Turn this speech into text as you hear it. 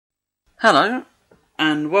Hello,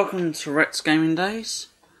 and welcome to Retz Gaming Days.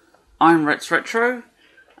 I'm Retz Retro,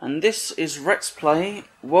 and this is Retz Play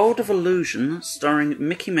World of Illusion starring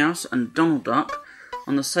Mickey Mouse and Donald Duck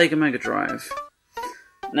on the Sega Mega Drive.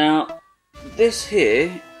 Now, this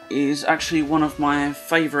here is actually one of my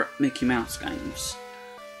favourite Mickey Mouse games.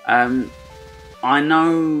 I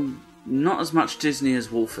know not as much Disney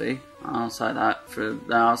as Wolfie, I'll say that for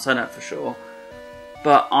sure.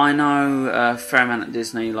 But I know a fair amount of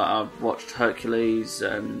Disney, like I've watched Hercules,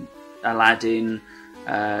 Aladdin,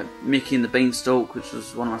 Mickey and the Beanstalk, which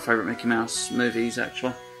was one of my favourite Mickey Mouse movies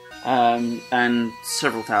actually, and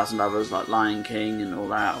several thousand others like Lion King and all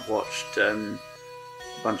that. I've watched a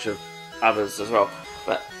bunch of others as well.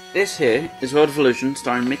 But this here is World of Illusion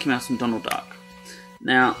starring Mickey Mouse and Donald Duck.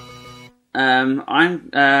 Now, I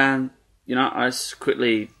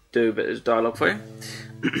quickly do a bit of dialogue for you.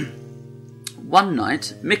 One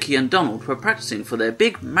night, Mickey and Donald were practicing for their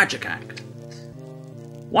big magic act.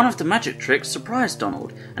 One of the magic tricks surprised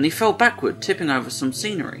Donald, and he fell backward, tipping over some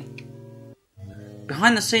scenery.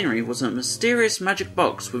 Behind the scenery was a mysterious magic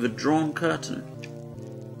box with a drawn curtain.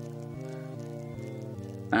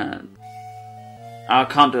 I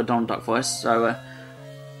can't do a Donald Duck voice, so...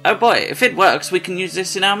 Oh boy, if it works, we can use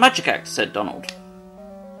this in our magic act, said Donald.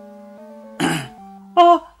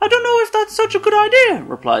 Oh, I don't know if that's such a good idea,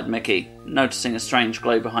 replied Mickey, noticing a strange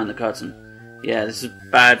glow behind the curtain. Yeah, this is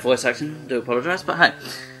bad voice acting, I do apologise, but hey.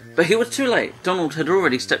 But he was too late. Donald had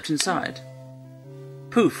already stepped inside.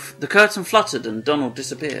 Poof, the curtain fluttered and Donald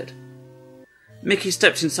disappeared. Mickey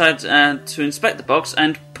stepped inside to inspect the box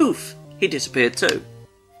and poof, he disappeared too.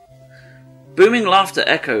 Booming laughter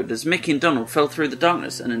echoed as Mickey and Donald fell through the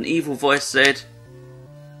darkness and an evil voice said,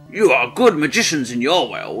 "You are good magicians in your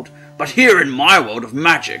world, but here in my world of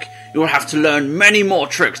magic, you will have to learn many more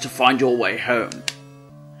tricks to find your way home.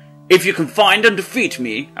 If you can find and defeat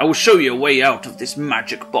me, I will show you a way out of this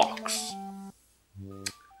magic box."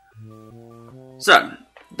 So,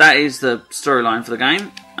 that is the storyline for the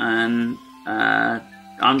game, and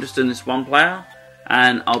I'm just doing this one player,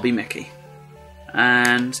 and I'll be Mickey.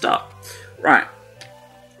 And start. Right.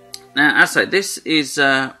 Now, as I say, this is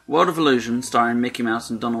World of Illusion starring Mickey Mouse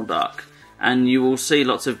and Donald Duck. And you will see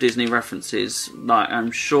lots of Disney references, like I'm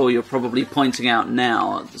sure you're probably pointing out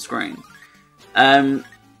now at the screen. So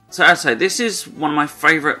as I say, this is one of my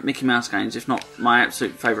favourite Mickey Mouse games, if not my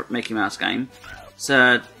absolute favourite Mickey Mouse game.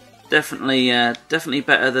 So definitely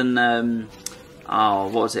better than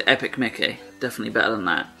what was it? Epic Mickey. Definitely better than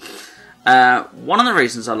that. One of the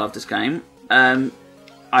reasons I love this game,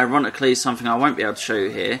 ironically something I won't be able to show you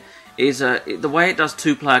here, is the way it does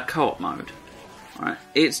two-player co-op mode. Right.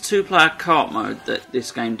 It's two-player co-op mode that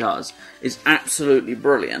this game does is absolutely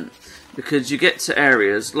brilliant, because you get to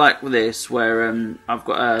areas like this where I've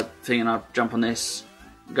got a thing and I jump on this,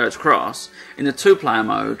 goes across. In the two-player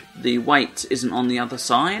mode, the weight isn't on the other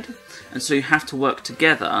side, and so you have to work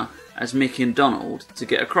together as Mickey and Donald to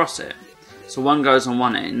get across it. So one goes on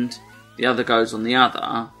one end, the other goes on the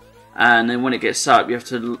other, and then when it gets up, you have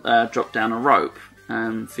to drop down a rope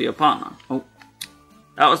for your partner. Oh.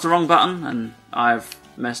 That was the wrong button, and I've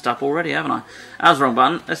messed up already, haven't I? That was the wrong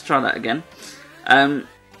button. Let's try that again.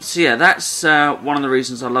 So yeah, that's one of the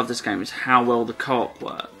reasons I love this game, is how well the co-op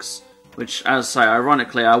works. Which, as I say,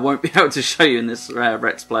 ironically, I won't be able to show you in this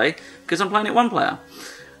Retz Play, because I'm playing it one player.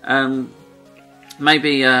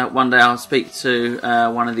 Maybe one day I'll speak to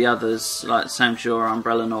one of the others, like Sam Shaw,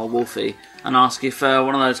 Umbrella, or Wolfie, and ask if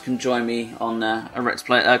one of those can join me on a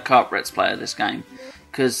co-op Retz Play of this game.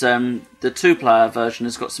 Because the two-player version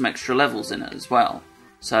has got some extra levels in it as well.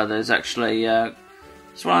 So there's actually...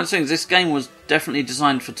 it's one of those things, this game was definitely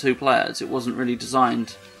designed for two players. It wasn't really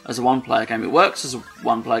designed as a one-player game. It works as a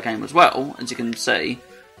one-player game as well, as you can see.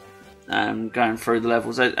 Going through the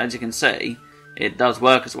levels, as you can see, it does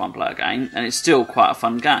work as a one-player game, and it's still quite a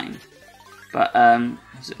fun game. But,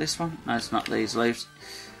 is it this one? No, it's not these leaves.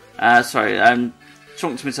 Sorry,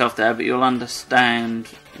 talking to myself there, but you'll understand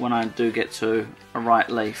when I do get to a right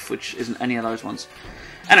leaf, which isn't any of those ones.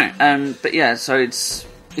 Anyway, but yeah, so it's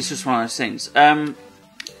just one of those things. I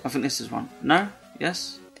think this is one. No?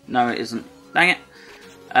 Yes? No, it isn't. Dang it.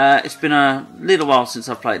 It's been a little while since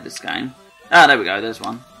I've played this game. Ah, there we go, there's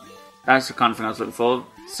one. That's the kind of thing I was looking for.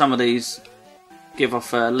 Some of these give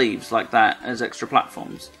off leaves like that as extra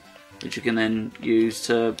platforms, which you can then use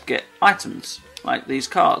to get items, like these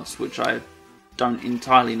cards, which I don't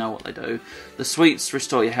entirely know what they do. The sweets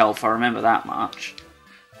restore your health, I remember that much.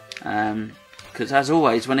 Because as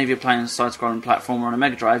always, whenever you're playing a side-scrolling platformer on a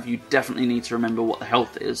Mega Drive, you definitely need to remember what the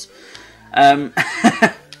health is. But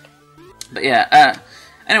yeah,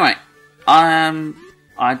 anyway, I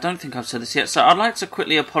I don't think I've said this yet, so I'd like to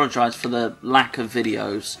quickly apologise for the lack of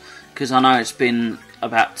videos, because I know it's been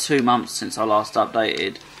about 2 months since I last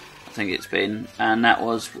updated, I think it's been, and that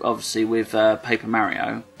was obviously with Paper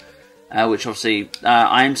Mario, which obviously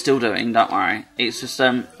I am still doing, don't worry. It's just,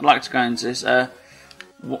 I'd like to go into this. A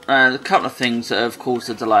couple of things that have caused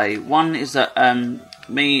a delay. One is that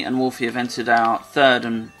me and Wolfie have entered our 3rd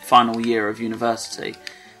and final year of university,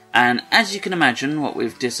 and as you can imagine, what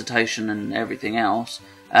with dissertation and everything else,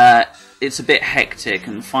 it's a bit hectic,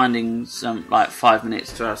 and finding some 5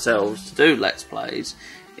 minutes to ourselves to do Let's Plays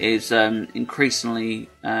is increasingly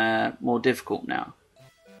more difficult now.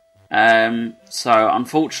 So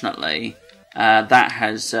unfortunately, that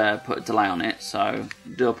has put a delay on it, so I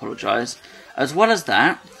do apologise. As well as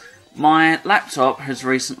that, my laptop has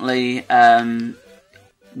recently,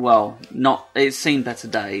 well, it's seen better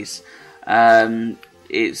days.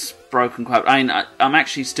 It's broken quite. I mean, I'm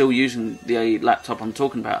actually still using the laptop I'm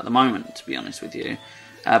talking about at the moment, to be honest with you.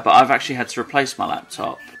 But I've actually had to replace my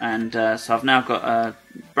laptop, and so I've now got a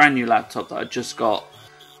brand new laptop that I just got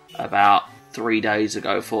about 4 days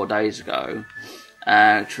ago,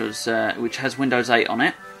 which has Windows 8 on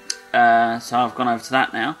it. So I've gone over to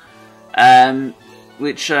that now.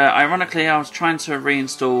 Which ironically I was trying to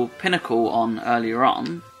reinstall Pinnacle on earlier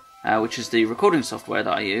on, which is the recording software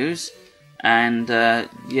that I use. And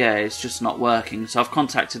yeah, it's just not working. So I've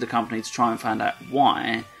contacted the company to try and find out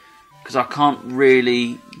why, because I can't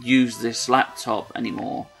really use this laptop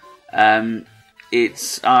anymore. I mean,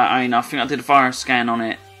 I think I did a virus scan on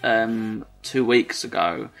it 2 weeks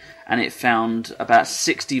ago, and it found about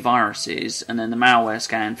 60 viruses, and then the malware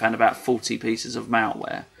scan found about 40 pieces of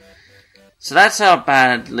malware. So that's how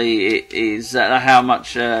badly it is, how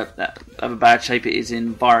much of a bad shape it is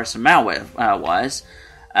in virus and malware wise.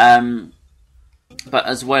 But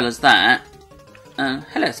as well as that,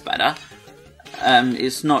 hello Spider,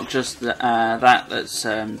 it's not just that's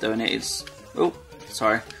doing it, it's, oh,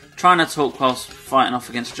 sorry, trying to talk whilst fighting off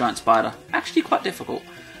against a giant spider, actually quite difficult.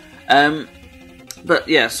 But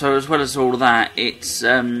yeah, so as well as all of that, it's,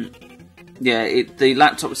 yeah, the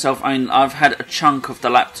laptop itself, I mean, I've had a chunk of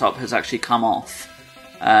the laptop has actually come off.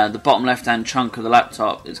 The bottom left-hand chunk of the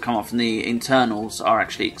laptop has come off, and the internals are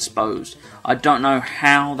actually exposed. I don't know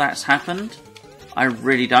how that's happened. I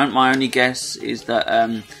really don't. My only guess is that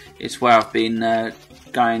it's where I've been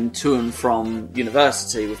going to and from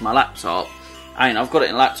university with my laptop. I mean, I've got it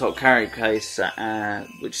in a laptop carry case,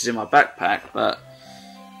 which is in my backpack, but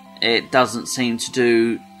it doesn't seem to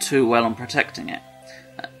do too well on protecting it.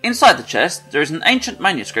 Inside the chest, there is an ancient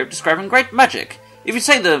manuscript describing great magic. If you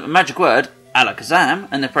say the magic word, Alakazam,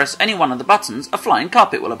 and then press any one of the buttons, a flying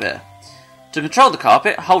carpet will appear. To control the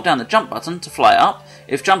carpet, hold down the jump button to fly up.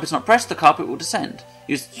 If jump is not pressed, the carpet will descend.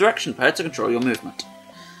 Use the direction pad to control your movement.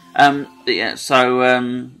 Yeah, so,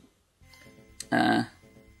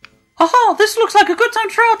 haha, this looks like a good time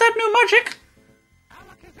to try out that new magic!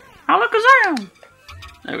 Alakazam!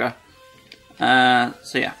 There we go.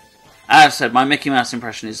 So yeah. As I said, my Mickey Mouse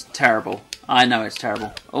impression is terrible. I know it's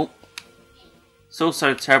terrible. Oh. It's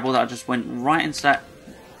also terrible that I just went right into that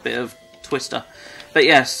bit of twister. But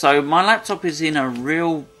yes, so my laptop is in a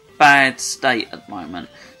real bad state at the moment.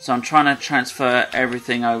 So I'm trying to transfer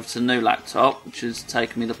everything over to the new laptop, which has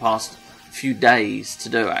taken me the past few days to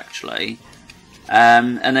do actually.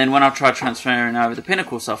 And then when I tried transferring over the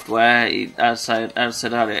Pinnacle software, as I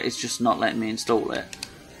said earlier, it's just not letting me install it.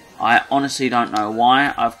 I honestly don't know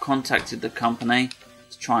why. I've contacted the company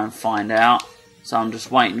to try and find out. So I'm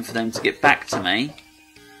just waiting for them to get back to me.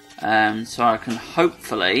 So I can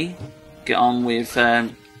hopefully get on with... oh,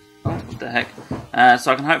 what the heck?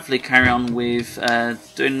 So I can hopefully carry on with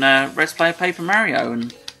doing Let's Play Paper Mario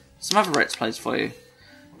and some other Let's Plays for you.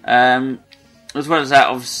 As well as that,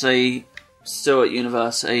 obviously, still at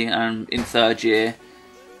university and in 3rd year.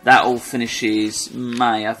 That all finishes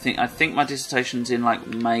May. I think my dissertation's in like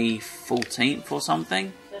May 14th or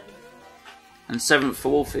something. And 7th for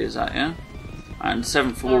Wolfie, is that, yeah? And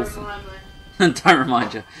 7th for Wolfie. Don't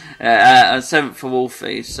remind you. 7th for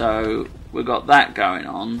Wolfie, so we've got that going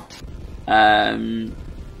on.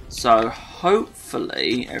 So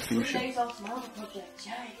hopefully everything should...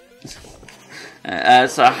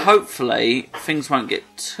 so hopefully things won't get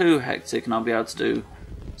too hectic and I'll be able to do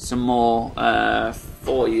some more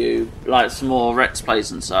for you, like some more Retz plays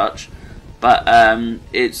and such. But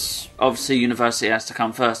it's obviously university has to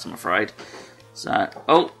come first, I'm afraid. So,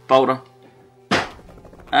 oh, boulder.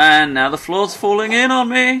 And now the floor's falling in on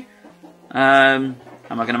me. Am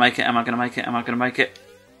I going to make it? Am I going to make it? Am I going to make it?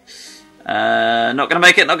 Not going to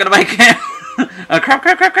make it. Not going to make it. Oh, crap,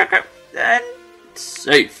 crap, crap, crap, crap. And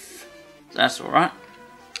safe. That's alright.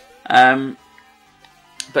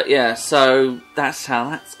 But yeah, so that's how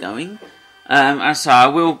that's going. So I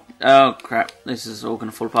will... Oh crap, this is all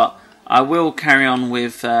going to fall apart. I will carry on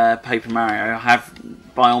with Paper Mario.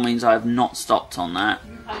 By all means, I have not stopped on that.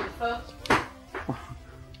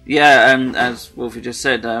 Yeah, as Wolfie just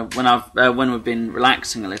said, when we've been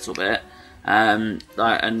relaxing a little bit, and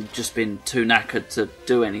just been too knackered to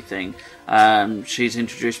do anything, she's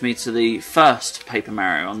introduced me to the first Paper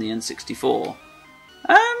Mario on the N64.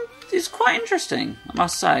 It's quite interesting, I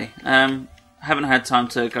must say. Haven't had time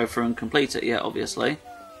to go through and complete it yet, obviously.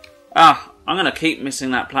 I'm going to keep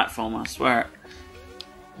missing that platform, I swear.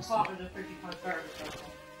 The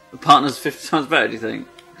partner's 50 times better, do you think?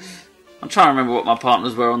 I'm trying to remember what my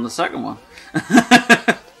partners were on the second one.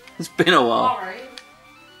 It's been a while. Flurry.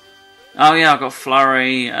 Oh yeah, I got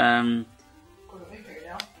Flurry. I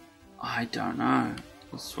don't know.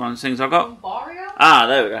 That's one of the things I got. Gumbaria? Ah,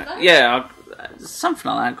 there we go. Yeah,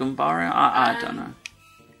 something like that. Gumbaria. I don't know.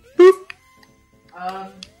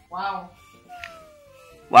 Wow.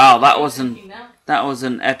 Wow, that was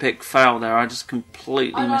an epic fail there. I just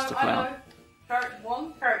completely missed a cloud. I know. Part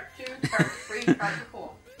 1, part 2, part 3, part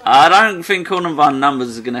 4. I don't think calling them by numbers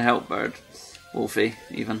is going to help, Bird. Wolfie,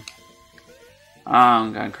 even.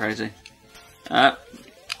 I'm going crazy. I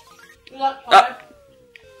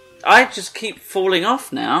just keep falling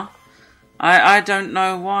off now. I don't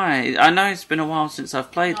know why. I know it's been a while since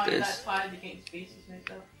I've played this.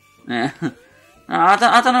 Yeah. No,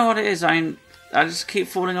 I don't know what it is. I just keep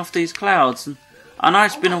falling off these clouds. And I know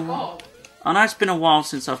it's been a while. I know it's been a while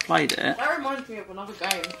since I've played it. That reminds me of another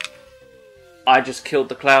game. I just killed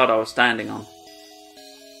the cloud I was standing on.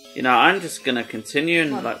 You know, I'm just gonna continue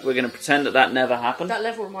and we're gonna pretend that never happened. That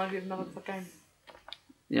level reminds me of another game.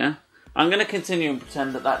 Yeah, I'm gonna continue and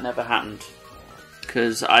pretend that never happened.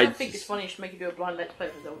 Because I think it's funny. It should make you do a blind let's play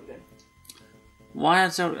for Zelda game. Why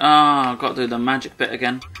a Zelda? Oh, I've got to do the magic bit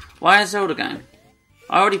again. Why a Zelda game?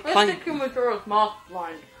 I already played.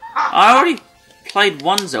 I already played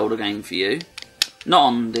one Zelda game for you. Not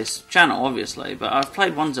on this channel, obviously, but I've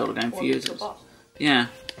played one Zelda game for you. Yeah.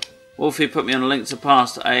 Wolfie put me on a Link to the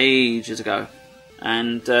Past ages ago.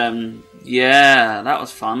 And, yeah, that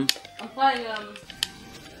was fun. I'm playing,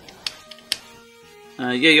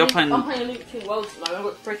 yeah, you're playing... I'm playing Link Between Worlds now, I've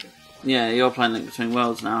got the prison. Yeah, you're playing Link Between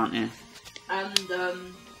Worlds now, aren't you? And,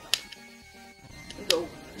 we got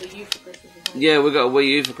Wii U for Christmas. Yeah, we got a Wii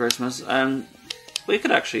U for Christmas. We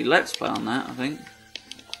could actually Let's Play on that, I think.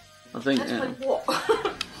 Let's play what?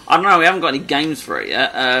 I don't know, we haven't got any games for it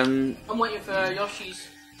yet. I'm waiting for Yoshi's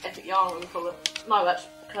Epic Yarn, we call it. No, that's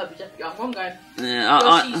Kirby's Epic Yarn. One game. Yeah,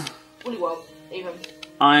 Yoshi's Woolly World, even.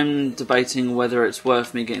 I'm debating whether it's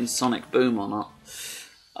worth me getting Sonic Boom or not.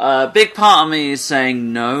 A big part of me is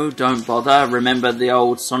saying, no, don't bother. Remember the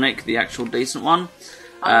old Sonic, the actual decent one.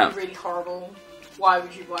 That'd be really horrible. Why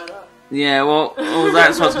would you buy that? Yeah, well,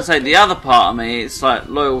 that's what I was going to say. The other part of me, it's like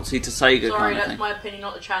loyalty to Sega kind of thing. Sorry, that's my opinion,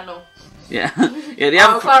 not the channel. Yeah. Yeah.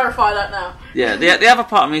 I'll clarify that now. Yeah, the other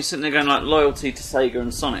part of me is sitting there going like loyalty to Sega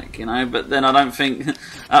and Sonic, you know, but then I don't think...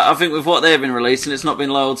 I think with what they've been releasing, it's not been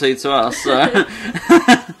loyalty to us, so...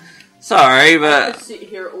 Sorry, but... I could sit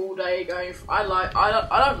here all day going... I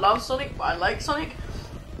don't love Sonic, but I like Sonic.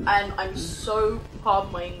 And I'm so,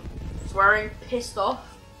 pardon my swearing, pissed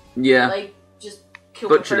off. Yeah. They just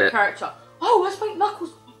killed my favorite character. Oh, let's make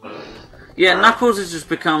Knuckles. Yeah, Knuckles has just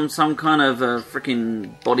become some kind of a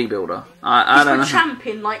freaking bodybuilder. I don't know. He's a champ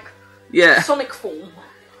in, like, Sonic form.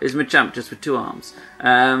 He's Machamp, just with 2 arms.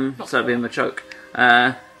 So it'd be a Machoke.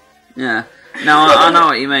 Yeah. No, I know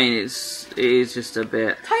what you mean. It is just a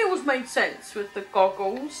bit... Tails made sense with the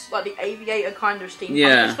goggles, like the aviator kind of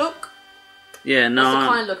steampunk look. Yeah, no. That's the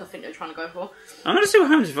kind of look I think they're trying to go for. I'm going to see what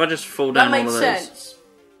happens if I just fall down all of those. That makes sense.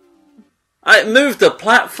 It moved the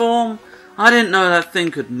platform. I didn't know that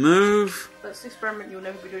thing could move. That's an experiment you'll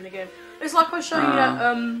never be doing again. It's like I was showing you that,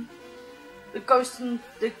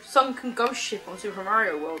 the sunken ghost ship on Super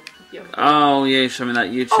Mario World. Oh, yeah, you showed me that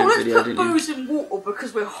YouTube video, didn't you? Let's put booze in water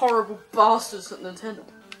because we're horrible bastards at Nintendo.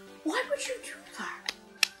 Why would you do that?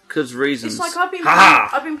 Because reasons. It's like I've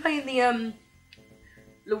been playing the,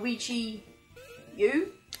 Luigi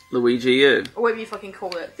U? Luigi U? Or whatever you fucking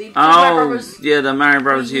call it. The Mario Brothers... yeah, the Mario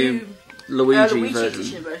Bros. U Luigi version.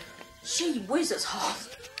 Edition, gee whiz, it's hard.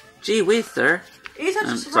 Gee whiz, sir. It's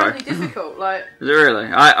actually surprisingly difficult. Like, is it really?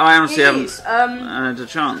 I honestly haven't had a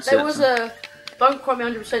chance. There was a... Don't quote me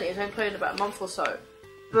 100%, it was only played in about a month or so.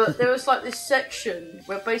 But there was like this section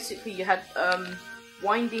where basically you had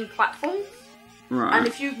winding platforms. Right. And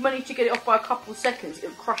if you managed to get it off by a couple of seconds, it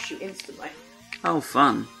would crush you instantly. Oh,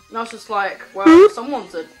 fun. And I was just like, well,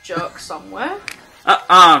 someone's a jerk somewhere.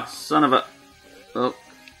 Son of a... Oh.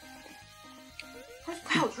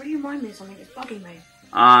 DuckTales really remind me of something. It's bugging me.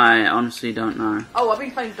 I honestly don't know. Oh, I've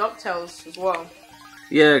been playing DuckTales as well.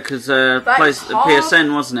 Yeah, because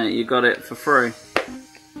PSN, wasn't it? You got it for free.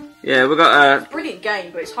 Yeah, we got It's a brilliant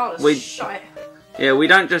game, but it's hard as shite. Yeah, we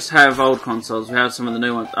don't just have old consoles. We have some of the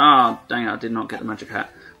new ones. Ah, oh, dang it! I did not get the magic hat.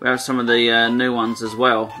 We have some of the new ones as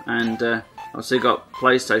well, and also got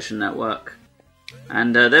PlayStation Network.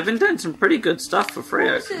 And they've been doing some pretty good stuff for free.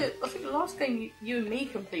 What was it? I think the last game you and me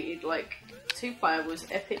completed, like 2-player, was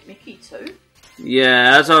Epic Mickey 2.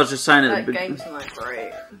 Yeah, as I was just saying That game's not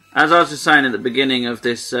great. As I was just saying at the beginning of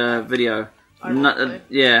this video,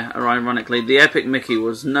 ironically, the Epic Mickey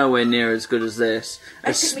was nowhere near as good as this.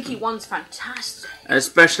 Epic Mickey 1's fantastic.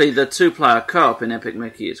 Especially the 2-player co-op in Epic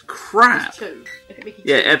Mickey is crap. Epic Mickey 2.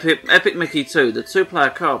 Yeah, Epic Mickey 2, the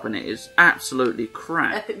 2-player co-op in it is absolutely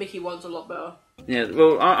crap. Epic Mickey 1's a lot better. Yeah,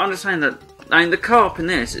 well, I'm just saying that, the co-op in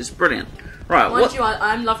this is brilliant. Right, Mind you,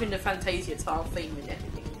 I'm loving the Fantasia style theme in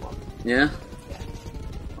Epic Mickey 1. Yeah?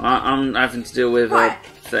 I'm having to deal with a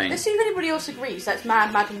thing. Let's see if anybody else agrees that's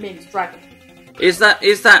Madam Mim's dragon. Is that Mad?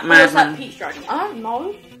 Or is that Pete's dragon? I don't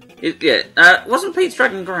know. Wasn't Pete's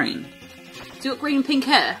dragon green? Has it got green and pink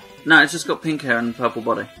hair? No, it's just got pink hair and purple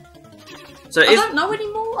body. So I don't know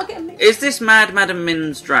anymore. I get a mix. Is this Madam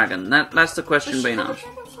Min's dragon? That's the question being asked.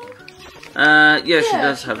 Yeah, she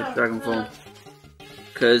does have a dragon form.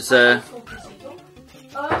 Because yeah.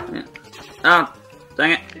 Oh,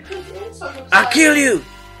 dang it! I'll kill you.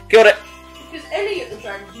 Killed it. Because Elliot the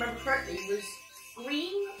dragon, if I remember correctly, was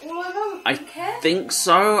green all over with pink hair? I think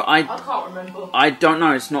so. I can't remember. I don't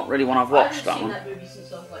know. It's not really one I've watched. I haven't seen that movie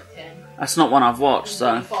since I was like 10. That's not one I've watched.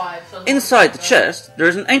 So inside the chest, there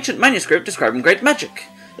is an ancient manuscript describing great magic.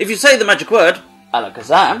 If you say the magic word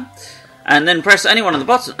Alakazam, and then press any one of the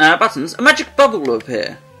buttons, a magic bubble will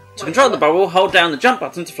appear. To control the bubble, hold down the jump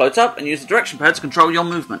button to float up, and use the direction pad to control your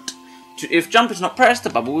movement. If jump is not pressed, the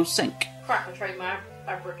bubble will sink. Crap! I traded my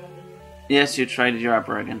Aboriginal. Yes, you traded your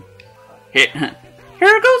Aboriginal. Here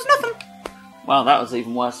goes nothing. Well, that was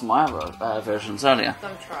even worse than my other versions earlier.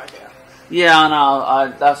 Don't try it. Yeah, I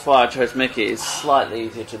know. That's why I chose Mickey. It's slightly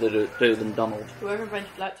easier to do than Donald. Whoever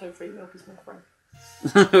invented lactose-free milk is my friend.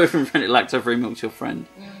 Whoever invented lactose-free milk's your friend.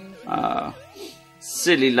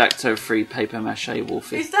 Silly lactose-free paper mache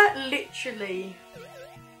wolfie. Is that literally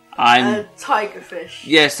a tigerfish?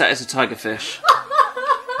 Yes, that is a tigerfish.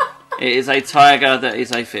 It is a tiger that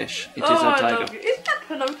is a fish. It is a tiger. Is that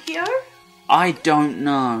Pinocchio? I don't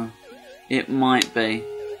know. It might be.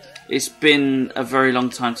 It's been a very long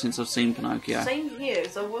time since I've seen Pinocchio. Same here,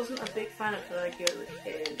 so I wasn't a big fan of Pinocchio as a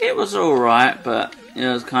kid. It was alright, but it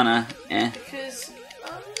was kind of Because,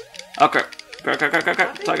 oh crap.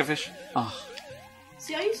 Tigerfish. Oh.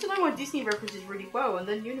 See, I used to know my Disney references really well, and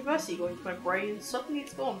then University got into my brain, and suddenly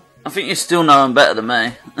it's gone. I think you still know them better than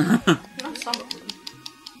me. Not some of them.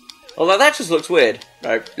 Although that just looks weird.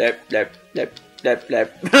 That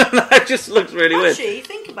just looks really weird. Actually,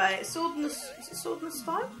 think about it. Is it Sword and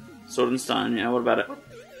Stone? Sword and Stone, yeah, what about it?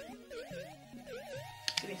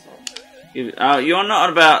 Give me a sec. You're not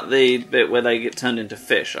about the bit where they get turned into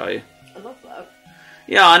fish, are you? I love that.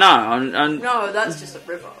 Yeah, I know. No, that's just a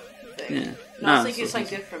river thing. Yeah. No, I was thinking it's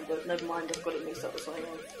something different, but never mind, I've got it mixed up with something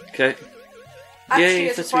else. Okay. Actually,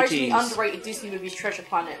 a surprisingly underrated Disney movie is Treasure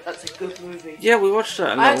Planet. That's a good movie. Yeah, we watched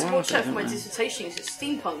that a I little had to watch that for my dissertation. It's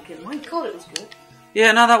steampunk, and my god, it was good.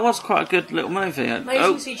 Yeah, no, that was quite a good little movie.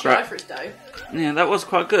 Amazing CGI for its day. Yeah, that was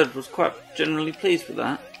quite good. I was quite generally pleased with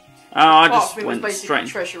that. I just went straight.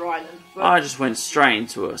 Treasure Island. I just went straight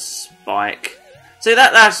into a spike. See,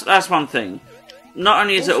 that's one thing. Not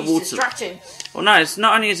only is it a water. Well, no, it's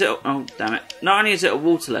not only is it. Oh, damn it! Not only is it a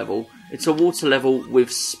water level, it's a water level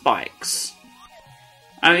with spikes.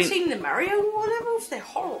 Have you seen the Mario water levels? They're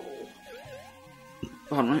horrible.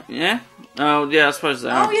 Pardon me? Yeah. Oh, yeah. I suppose they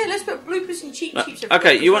are. Oh, yeah. Let's put bloopers and cheat sheets.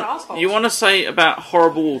 Okay, you want to say about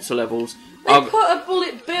horrible water levels? They put a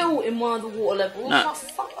bullet bill in one of the water levels. No. Oh,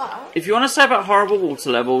 fuck that. If you want to say about horrible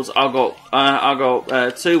water levels, I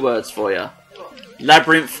got 2 words for you. What?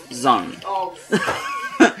 Labyrinth Zone. Oh.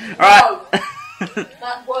 Alright. No.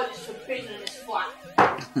 That word is forbidden and it's flat.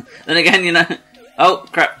 Then again, you know. Oh,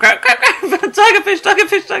 crap.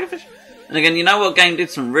 Tigerfish. And again, you know what game did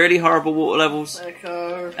some really horrible water levels?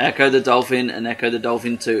 Echo the Dolphin and Echo the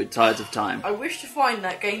Dolphin 2, Tides of Time. I wish to find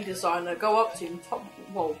that game designer, go up to him,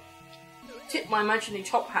 tip my imaginary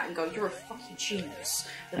top hat and go, you're a fucking genius.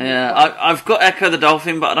 Yeah, I've got Echo the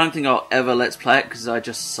Dolphin, but I don't think I'll ever let's play it because I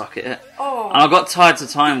just suck at it. Oh, and I've got Tides of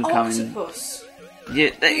Time coming. Octopus.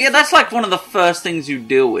 Yeah, that's like one of the first things you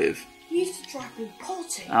deal with. He used to drive me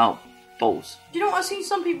potty. Oh, balls. Do you know what I've seen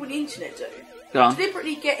some people on the internet do? Go on.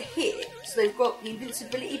 Deliberately get hit, so they've got the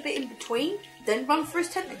invincibility bit in between. then run for his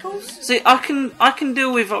tentacles. See, I can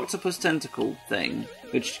deal with octopus tentacle thing,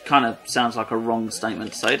 which kind of sounds like a wrong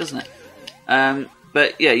statement to say, doesn't it?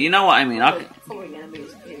 But yeah, you know what I mean. Following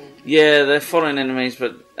enemies. Yeah, they're following enemies,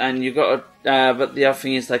 but you got to. But the other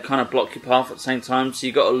thing is they kind of block your path at the same time, so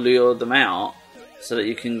you got to lure them out so that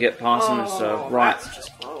you can get past them and stuff. Right. That's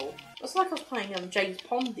just cool. It's like I was playing James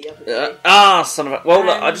Pond the other day. Son of a... Well,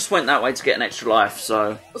 look, I just went that way to get an extra life,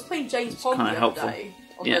 so... I was playing James Pond the other day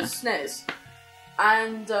on the SNES,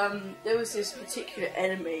 and there was this particular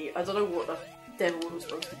enemy, I don't know what the devil it was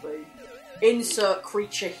supposed to be. Insert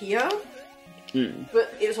creature here.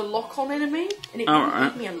 But it was a lock-on enemy, and it didn't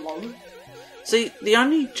leave me alone. See, the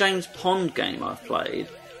only James Pond game I've played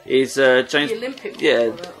is James... The Olympic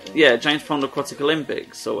one. Yeah, James Pond Aquatic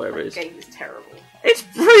Olympics, or whatever it is. That game is terrible. It's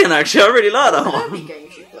brilliant, actually. I really like that one. Kirby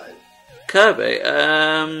games you play? Kirby?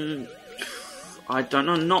 I don't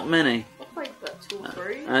know. Not many. I played about 2 or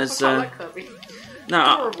 3. I quite like Kirby.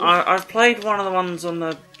 No, I've played one of the ones on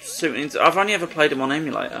the Super... I've only ever played them on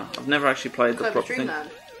emulator. I've never actually played the proper thing. I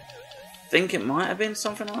think it might have been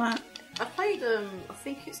something like that. I played, I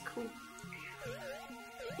think it's called...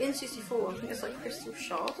 N64, I think it's like Crystal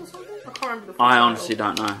Shard or something? I can't remember the full title. Honestly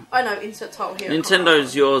don't know. I know, insert title here.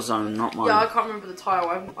 Nintendo's your zone, not mine. Yeah, I can't remember the title.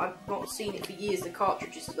 I've not seen it for years. The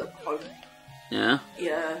cartridge is at home. Yeah?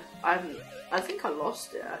 Yeah, I think I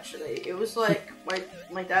lost it, actually. It was like,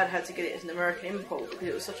 my dad had to get it as an American import because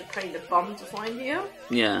it was such a pain in the bum to find here.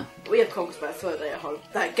 Yeah. We have Conquest by a Third Day at home.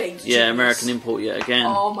 That game's genius. American import yet again.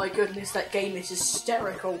 Oh my goodness, that game is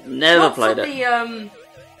hysterical. Never played it.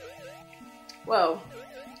 Well...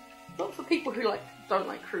 Not for people who don't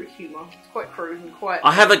like crude humour. It's quite crude and quite...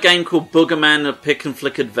 I have a game called Boogerman, a pick and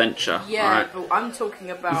flick adventure. Yeah, right? but I'm talking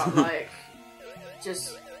about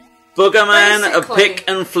just... Boogerman, a pick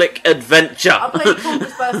and flick adventure. I played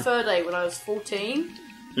Conquest by a Third Day when I was 14.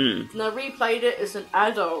 And I replayed it as an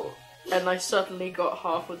adult, and I suddenly got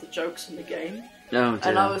half of the jokes in the game. Oh dear.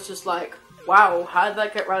 And I was just like, wow, how did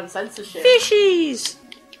that get around censorship? Fishies!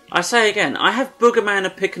 I say again, I have Boogerman, a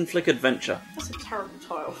pick and flick adventure. That's a terrible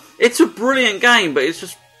title. It's a brilliant game, but it's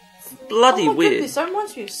just bloody weird. Goodness, that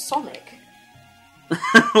reminds me of Sonic.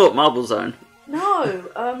 What, Marble Zone? No,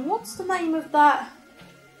 what's the name of that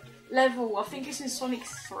level? I think it's in Sonic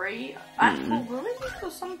 3. Aqua Ruin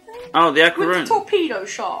or something? Oh, the Aqua Ruin. With the torpedo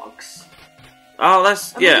sharks. Oh,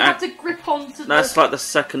 that's... And you have to grip onto That's like the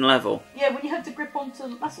second level. Yeah, when you have to grip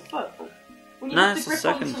onto... That's the third level. When you No, have to it's the grip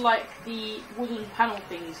second. onto the wooden panel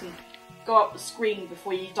things and go up the screen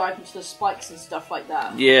before you dive into the spikes and stuff like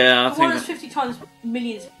that. Yeah, I The think... one that's 50 times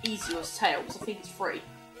millions easier as Tails. I think it's free.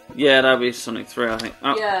 Yeah, that'll be Sonic 3, I think.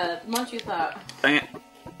 Oh, Yeah, reminds you of that. dang it.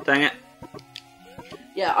 Dang it.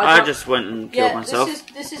 Yeah, I just went and killed myself.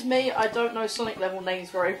 This is me. I don't know Sonic level names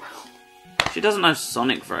very well. She doesn't know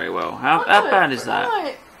Sonic very well. How bad is that?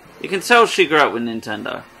 Right. You can tell she grew up with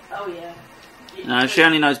Nintendo. Oh yeah. No, she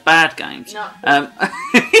only knows bad games. No.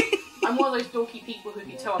 I'm one of those dorky people who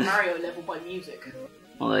can tell a Mario level by music.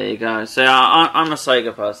 Well, there you go. So I'm a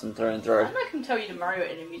Sega person through and through. And I can tell you the Mario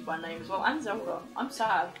enemies by name as well, and Zelda. I'm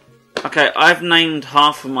sad. Okay, I've named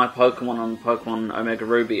half of my Pokemon on Pokemon Omega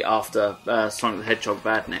Ruby after Sonic the Hedgehog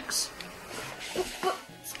Badniks.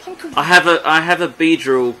 I have a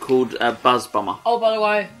Beedrill called Buzz Bomber. Oh, by the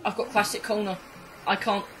way, I've got Classic Corner.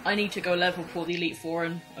 I need to go level for the Elite Four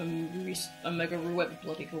and Omega Ruby, whatever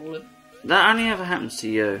bloody call it. That only ever happens to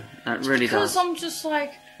you. That really does. Because I'm just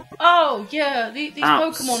like, oh yeah, these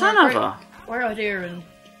Pokemon are a great idea, and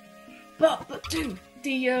but dude,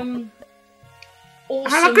 the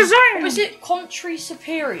awesome. Was it Contrary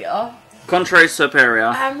Superior? Contrary Superior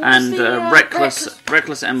and Reckless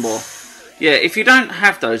Embor. Yeah, if you don't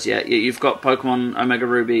have those yet, you've got Pokemon Omega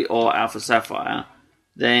Ruby or Alpha Sapphire,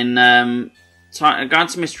 then go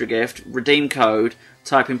into Mystery Gift, redeem code,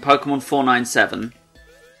 type in Pokemon 497,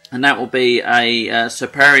 and that will be a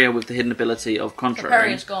Superior with the hidden ability of Contrary.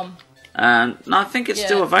 Superior's gone. No, I think it's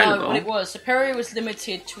still available. No, but it was. Superior was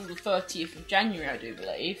limited till the 30th of January, I do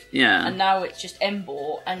believe. Yeah. And now it's just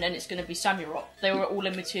Embor, and then it's going to be Samurott. They were all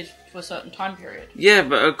limited for a certain time period. Yeah,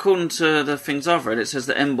 but according to the things I've read, it says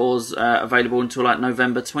that Embor's available until like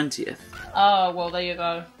November 20th. Oh, well, there you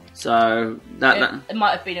go. So, it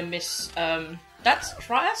might have been a miss. That's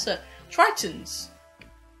Tritons.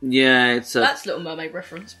 Yeah, that's Little Mermaid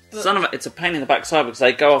reference. But it's a pain in the backside because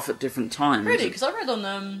they go off at different times. Really? Because I read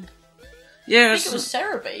on yeah, I think it was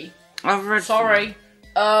Cerebi. I've read. Sorry,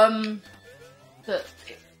 but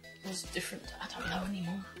it was different. I don't know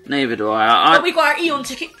anymore. Neither do I. But we got our Eon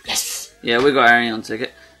ticket. Yes. Yeah, we got our Eon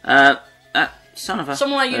ticket. Son of a...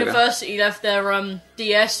 Someone at university left their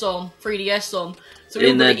 3DS on. So we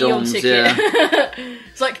in all their got an Eon dorms, ticket. yeah.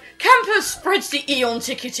 It's like, campus spreads the Eon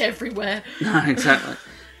ticket everywhere. No, exactly.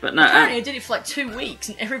 But no, apparently I did it for like 2 weeks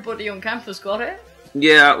and everybody on campus got it.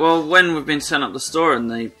 Yeah, well, when we've been setting up the store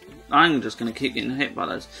and I'm just going to keep getting hit by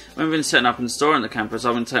those. When we've been setting up in the store in the campus,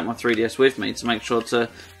 I'm going to take my 3DS with me to make sure to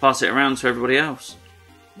pass it around to everybody else.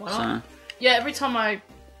 Why not? So. Yeah, every time I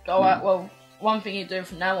go out, well, one thing you're doing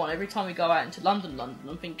from now on, every time we go out into London,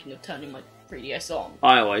 I'm thinking of turning my 3DS on.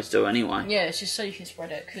 I always do anyway. Yeah, it's just so you can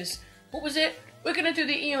spread it, because, what was it? We're going to do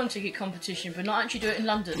the Eon ticket competition, but not actually do it in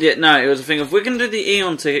London. Yeah, no, it was a thing of, we're going to do the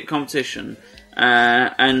Eon ticket competition,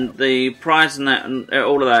 and the prize and that, and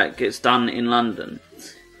all of that gets done in London.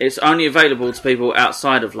 It's only available to people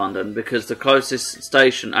outside of London, because the closest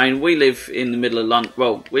station, I mean, we live in the middle of London,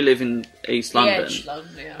 well, we live in East London. Edge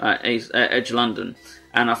London, yeah. Edge London.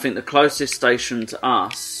 And I think the closest station to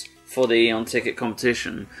us for the Eon ticket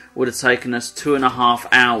competition would have taken us 2.5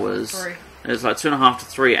 hours. It was like 2.5 to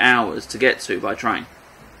 3 hours to get to by train.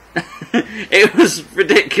 It was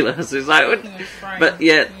ridiculous. It's like, but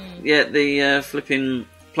yeah, the flipping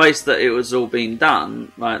place that it was all being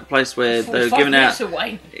done, like the place where they were giving out.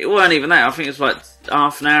 Away. It weren't even that. I think it was like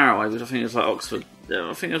half an hour away. But I think it was like Oxford.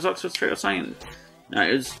 I think it was Oxford Street or something. No,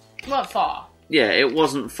 it was not far. Yeah, it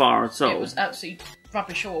wasn't far at all. It was absolutely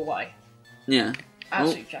rubbish all away. Yeah.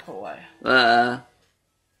 Absolutely jack all away.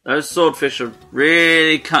 Those swordfish are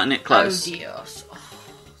really cutting it close. Oh dear.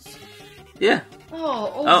 Yeah.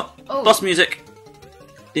 Oh. Boss music.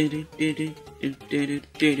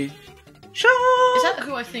 Shark. Is that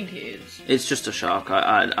who I think it is? It's just a shark.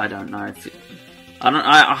 I don't know if it,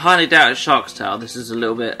 I highly doubt it's Shark's Tail. This is a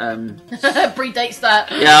little bit predates that.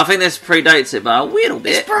 Yeah, I think this predates it by a little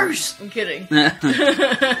bit. It's Bruce. I'm kidding.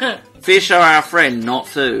 Fish are our friend, not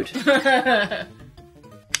food.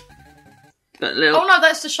 Oh no,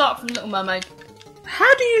 that's the shark from Little Mermaid.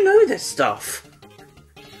 How do you know this stuff?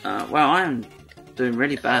 Well, I am doing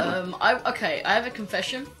really badly. I have a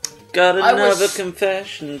confession. Got another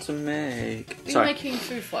confession to make. Are you making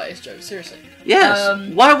Foo Fighters jokes? Seriously? Yes.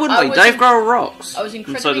 Why wouldn't we? Dave Grohl rocks. I was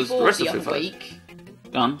incredibly bored the other week.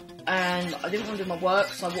 Gone. And I didn't want to do my work,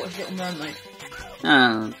 so I watched Little Mermaid.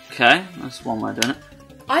 Okay, that's one way of doing it.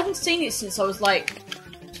 I hadn't seen it since I was like...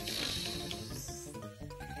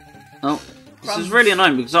 Oh, this is really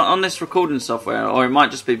annoying because on this recording software, or it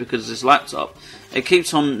might just be because of this laptop, it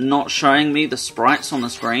keeps on not showing me the sprites on the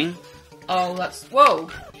screen. Oh, that's... Whoa.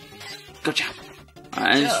 Good job.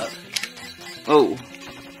 Oh.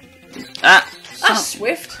 That's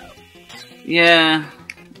Swift. Yeah.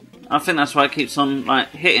 I think that's why it keeps on like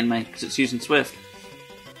hitting me, because it's using Swift.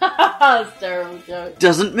 That's a terrible joke.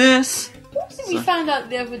 Doesn't miss. What was it we found out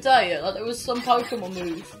the other day? Like there was some Pokemon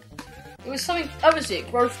move. It was something... Oh, was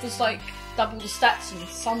it? Growth was like double the stats in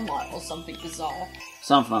sunlight or something bizarre.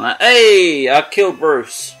 Something like that. Hey, I killed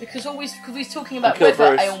Bruce. Because we're talking about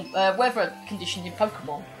weather conditions in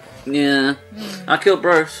Pokemon. Yeah, I killed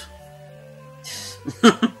Bruce.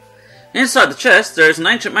 Inside the chest, there is an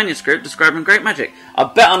ancient manuscript describing great magic. I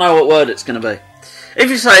bet I know what word it's going to be.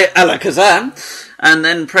 If you say Alakazam, and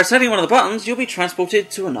then press any one of the buttons, you'll be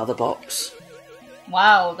transported to another box.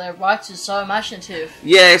 Wow, their writer's so imaginative.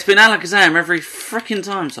 Yeah, it's been Alakazam every frickin'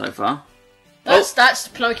 time so far. That's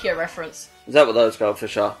the Pinocchio reference. Is that what those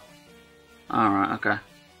goldfish are? Alright, okay.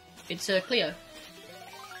 It's Cleo.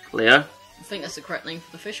 Cleo? I think that's the correct name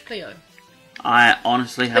for the fish, Cleo. I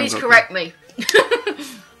honestly haven't Please correct me.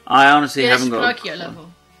 I honestly haven't got... Pinocchio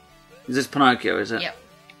level. Is this Pinocchio, is it? Yep.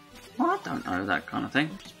 Well, I don't know that kind of thing.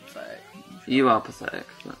 Pathetic. You are pathetic.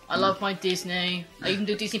 But, I love my Disney. I even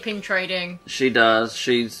do Disney pin trading. She does.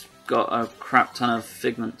 She's got a crap ton of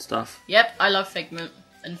Figment stuff. Yep, I love Figment.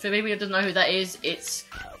 And for anybody who doesn't know who that is, it's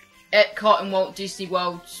Epcot and Walt Disney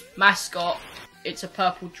World's mascot. It's a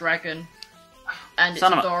purple dragon. And it's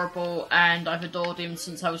adorable, and I've adored him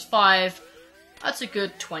since I was 5. That's a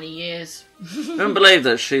good 20 years. You wouldn't believe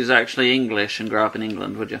that she's actually English and grew up in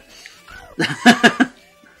England, would you?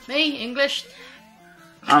 Me? English?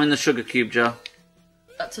 I'm in the sugar cube jar.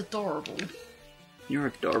 That's adorable. You're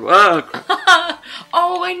adorable. Oh, crap.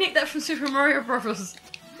 Oh, I nicked that from Super Mario Bros.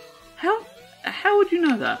 How would you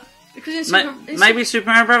know that? Because maybe Super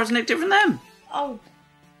Mario Bros. Nicked it from them. Oh,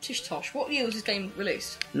 tish tosh. What year was this game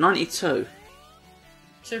released? 92.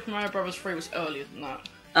 Super Mario Bros. 3 was earlier than that.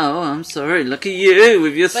 Oh, I'm sorry. Look at you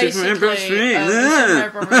with your Super Mario Bros. 3. Super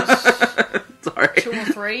Mario Bros. Sorry. 2 or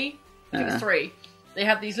 3? I think it's 3. They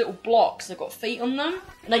have these little blocks. They've got feet on them,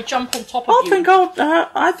 and they jump on top of you.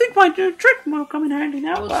 I think my new trick will come in handy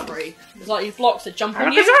now. It was 3. There's like these blocks that jump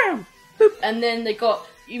on you, and then they got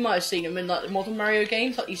you might have seen them in like the modern Mario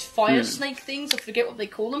games, like these fire snake things. I forget what they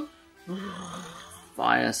call them.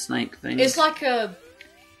 Fire snake things. It's like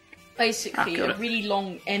basically a really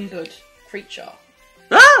long embered creature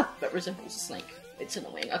that resembles a snake. It's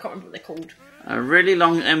annoying. I can't remember what they're called. A really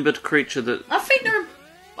long embered creature that... I think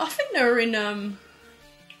they're in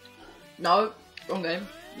no, wrong game.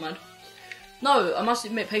 Mad. No, I must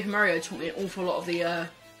admit, Paper Mario taught me an awful lot of the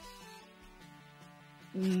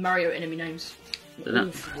Mario enemy names. An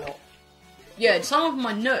awful lot. Yeah, some of them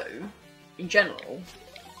I know in general.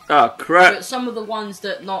 Oh crap! But some of the ones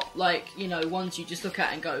that not like, you know, ones you just look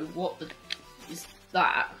at and go, "What the is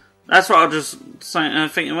that?" That's what I was just saying.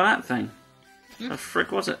 Thinking about that thing. The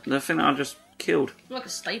frick was it? The thing that I just killed. Like a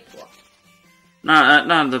stapler.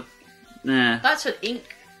 No. Yeah. That's an ink.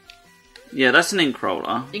 Yeah, that's an ink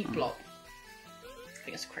roller. Ink block. I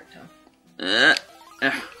think that's a correct term.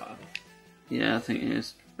 Yeah, I think it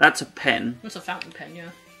is. That's a pen. It's a fountain pen, yeah.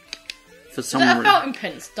 For some reason. Is that a fountain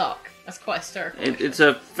pen stuck? That's quite hysterical. It's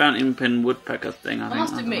a fountain pen woodpecker thing, I think. I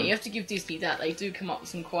must admit, you have to give Disney that. They do come up with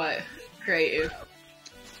some quite creative...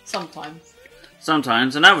 Sometimes.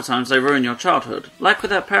 Sometimes, and other times they ruin your childhood. Like with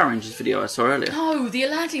that Power Rangers video I saw earlier. No, the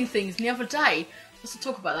Aladdin things the other day. Let's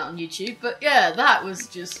talk about that on YouTube, but yeah, that was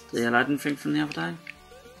just... The Aladdin thing from the other day?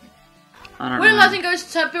 I don't know. When Aladdin goes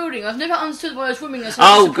to that building, I've never understood why those women are so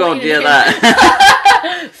Oh god, yeah,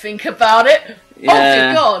 that. Think about it. Yeah. Oh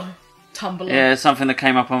dear god. Tumblr. Yeah, something that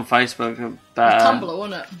came up on Facebook about... Tumblr,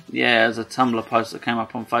 wasn't it? Yeah, there's a Tumblr post that came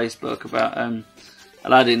up on Facebook about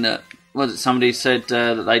Aladdin that... Was it somebody said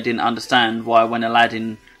that they didn't understand why when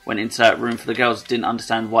Aladdin went into that room for the girls, didn't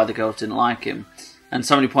understand why the girls didn't like him. And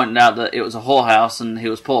somebody pointed out that it was a whorehouse and he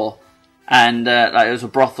was poor. And like it was a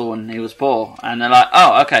brothel and he was poor. And they're like,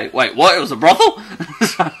 oh, okay, wait, what? It was a brothel?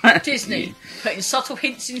 Disney, putting subtle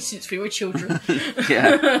hints in since we were children.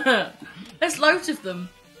 Yeah. There's loads of them.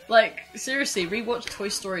 Like, seriously, rewatch Toy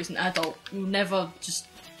Story as an adult. You'll never just...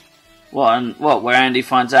 What? Where Andy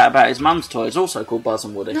finds out about his mum's toy is also called Buzz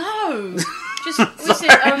and Woody. No! Just,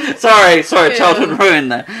 sorry, childhood ruin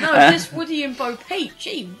there. No, just Woody and Bo Peep.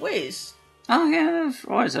 Gee whiz. Oh yeah, there's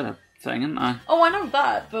always a thing, isn't there? Oh, I know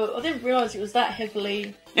that, but I didn't realise it was that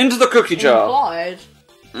heavily... Into the cookie jar! Implied.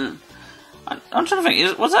 I'm trying to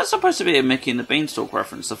think, was that supposed to be a Mickey and the Beanstalk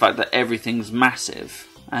reference? The fact that everything's massive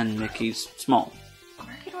and Mickey's small? I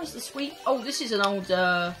recognise the sweet... Oh, this is an old,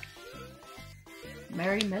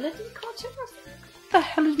 Merry Melody cartoon, I think? What the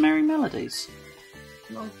hell is Merry Melodies?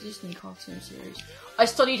 An old Disney cartoon series. I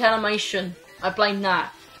studied animation. I blame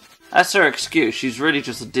that. That's her excuse. She's really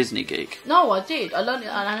just a Disney geek. No, I did. I learned it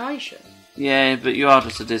on animation. Yeah, but you are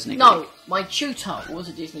just a Disney geek. No, my tutor was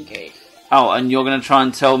a Disney geek. Oh, and you're going to try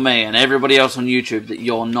and tell me and everybody else on YouTube that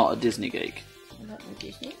you're not a Disney geek? I don't know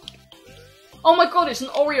Disney. Oh my god, it's an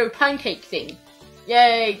Oreo pancake thing.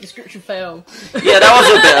 Yay, description fail. Yeah, that was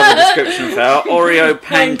a bit of a description fail. Oreo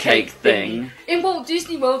pancake thing. In Walt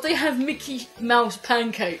Disney World, they have Mickey Mouse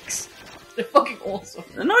pancakes. They're fucking awesome.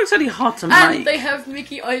 They're not exactly hard to make. And they have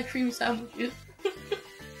Mickey ice cream sandwiches.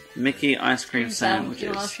 Mickey ice cream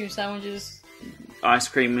sandwiches. Ice cream sandwiches. Ice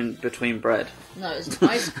cream in between bread. No, it's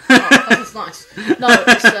ice. Oh, that's nice. No,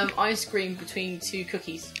 it's ice cream between two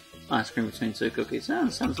cookies. Ice cream between two cookies. Oh,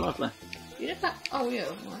 that sounds lovely. You know that? Oh yeah,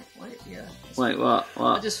 wait, yeah. Wait, what?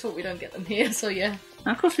 I just thought we don't get them here, so yeah.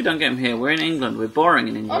 Of course we don't get them here. We're in England. We're boring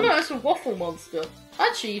in England. Oh no, it's a waffle monster.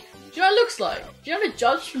 Actually, do you know what it looks like? Do you know the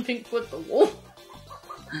judge from Pink Floyd The Wall?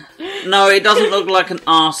 No, it doesn't look like an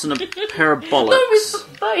arse and a pair of bollocks. No, it's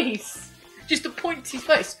the face. Just a pointy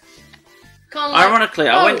face. Kind of like, ironically,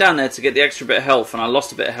 I went down there to get the extra bit of health and I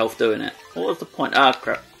lost a bit of health doing it. What was the point? Ah,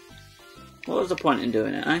 crap. What was the point in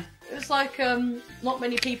doing it, eh? It was like, not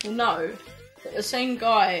many people know that the same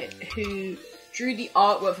guy who drew the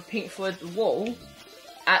artwork for Pink Floyd The Wall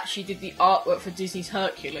actually did the artwork for Disney's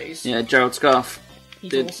Hercules. Yeah, Gerald Scarfe.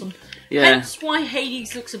 He's awesome. Yeah. Hence why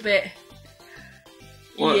Hades looks a bit...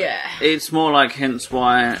 Well, yeah. It's more like hence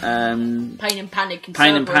why... Pain and Panic. And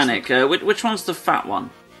Pain and Panic. Which one's the fat one?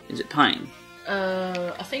 Is it Pain?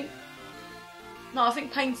 I think... No, I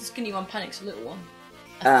think Pain's the skinny one, Panic's the little one.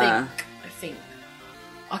 I think.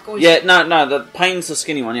 Yeah, no, the Pain's the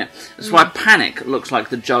skinny one, yeah. That's why Panic looks like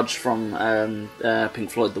the judge from Pink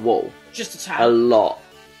Floyd The Wall. Just a tad. A lot.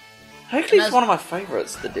 Hercules one of my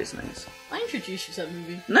favourites, the Disneys. I introduced you to that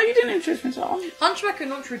movie. No, you didn't introduce me to that one. Hunchback of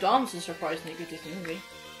Notre Dame is a surprisingly good Disney movie.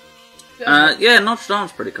 Yeah, Notre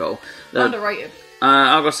Dame's pretty cool. Underrated.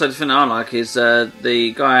 I've got to say the thing that I like is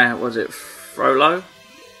the guy, was it Frollo?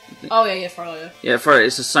 Oh yeah, Frollo. Yeah. Yeah, Frollo.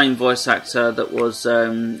 It's the same voice actor that was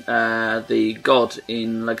the god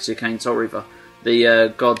in Legacy of Kain Soul Reaver,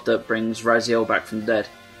 the god that brings Raziel back from the dead.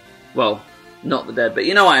 Well, Not the dead bit.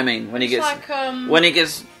 You know what I mean? When he gets when he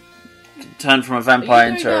gets turned from a vampire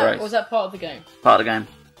into a wraith. Or was that part of the game? Part of the game.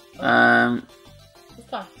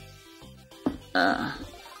 What's that?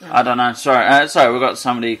 I don't know. Sorry, we've got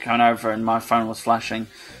somebody coming over and my phone was flashing.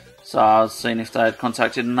 So I was seeing if they had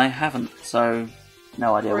contacted and they haven't. So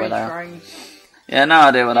no idea where they are. Yeah, no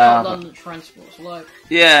idea where they are. London transport's like.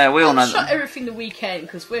 Yeah, we all know. Shut everything that we can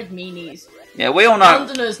because we're meanies. Yeah, we all know.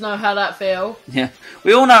 Londoners know how that feel. Yeah,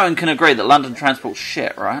 we all know and can agree that London transport's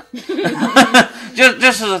shit, right? just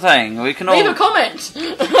as a thing, we can all leave a comment.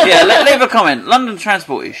 Yeah, leave a comment. London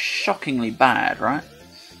transport is shockingly bad, right?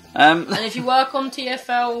 And if you work on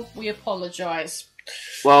TfL, we apologise.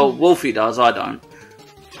 Well, Wolfie does. I don't.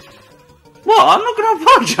 What? I'm not going to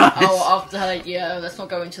apologise. Oh, after yeah, let's not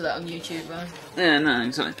go into that on YouTube, though. Yeah, no,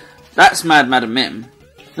 exactly. That's Mad Madam Mim.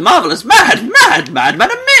 The marvellous Mad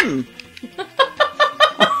Madam Mim.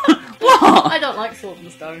 What? I don't like Sword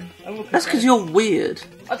and Stone. That's because you're weird.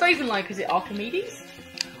 I don't even like. Is it Archimedes?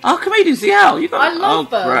 Archimedes the owl. I love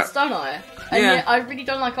birds, don't I? And yeah. yet I really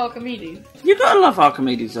don't like Archimedes. You gotta love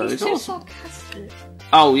Archimedes though. He's it's too awesome. sarcastic.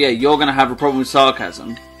 Oh yeah, you're gonna have a problem with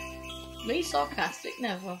sarcasm. Me sarcastic,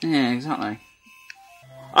 never. Yeah, exactly.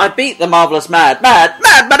 I beat the marvellous Mad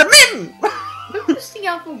Madam Mim! Who was the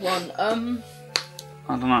other one? I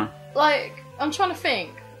don't know. Like, I'm trying to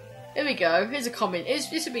think. Here we go. Here's a comment. This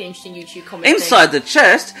would be an interesting YouTube comment. Inside the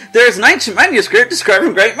chest, there is an ancient manuscript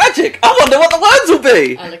describing great magic. I wonder what the words will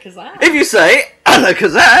be. Alakazam. If you say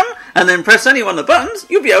Alakazam and then press any one of the buttons,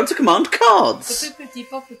 you'll be able to command cards. Why isn't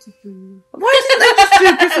that just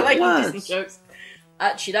two different like words? Disney jokes.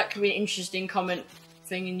 Actually, that could be an interesting comment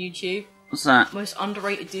thing in YouTube. What's that? Most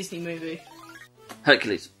underrated Disney movie.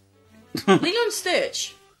 Hercules. Lilo and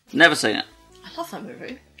Stitch. Never seen it. I love that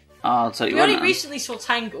movie. I'll tell you We what. only recently saw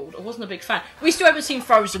Tangled. I wasn't a big fan. We still haven't seen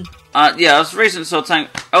Frozen. Yeah, I was recently saw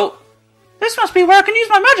Oh, this must be where I can use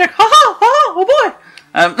my magic. Ha ha ha! Oh boy.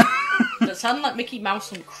 That sounded like Mickey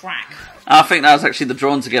Mouse on crack. I think that was actually the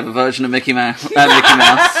drawn together version of Mickey Mouse. No. Not on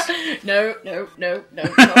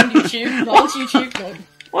YouTube. Not on YouTube. No.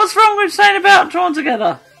 What's wrong with saying about Drawn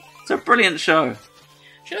Together? It's a brilliant show. Do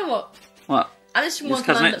you know what? What? Alice in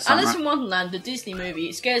Wonderland, the Disney movie,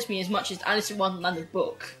 it scares me as much as Alice in Wonderland, the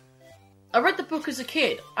book. I read the book as a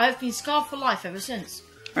kid. I have been scarred for life ever since.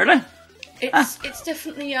 Really? It's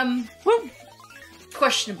definitely well,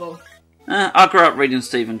 questionable. I grew up reading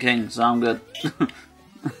Stephen King, so I'm good.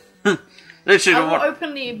 Literally, I will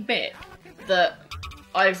openly admit that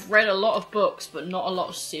I've read a lot of books, but not a lot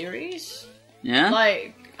of series. Yeah?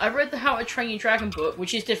 Like, I read the How to Train Your Dragon book,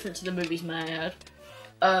 which is different to the movies, may I add.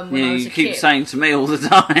 When I was a kid. You keep saying to me all the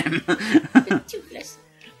time. Toothless.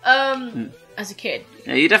 As a kid.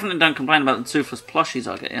 Yeah, you definitely don't complain about the Toothless plushies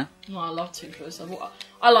I get, yeah? No, I love Toothless.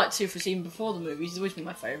 I liked Toothless even before the movies. He's always been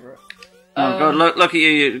my favourite. Oh god, look at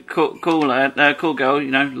you cool girl,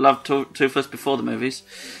 you know, loved Toothless before the movies.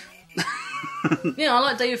 Yeah, I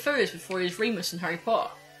like David Thewlis before he was Remus in Harry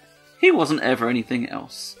Potter. He wasn't ever anything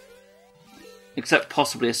else. Except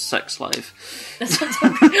possibly a sex slave.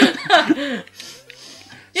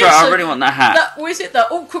 Sorry, I really want that hat. What is it,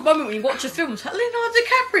 that awkward moment when you watch a film? It's like, Leonardo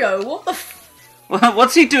DiCaprio, what the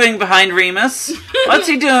What's he doing behind Remus? What's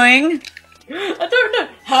he doing? I don't know.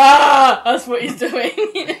 Ha! That's what he's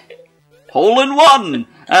doing. Hole in one!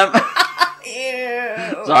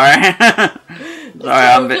 Ew. Sorry.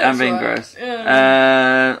 Sorry, I'm being gross.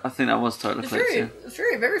 Yeah. I think that was Total Eclipse. The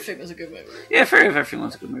Fury of Everything was a good movie. Yeah, Fury of Everything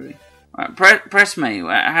was a good movie. Right, press me. How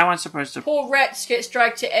am I supposed to... Poor Retz gets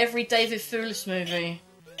dragged to every David Thewlis movie.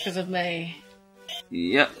 Because of me.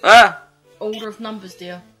 Yep. Order of numbers,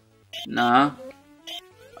 dear. No.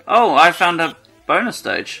 Oh, I found a bonus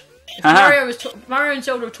stage. If Mario and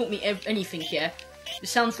Zelda taught me anything here, it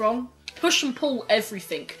sounds wrong. Push and pull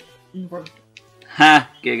everything in the room. Ha,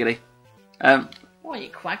 giggity. Why, you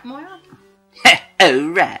quagmire? Oh,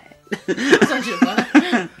 right.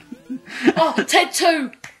 Oh, Ted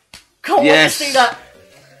 2! Can't wait to see that.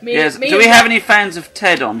 Do we have any fans of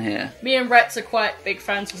Ted on here? Me and Retz are quite big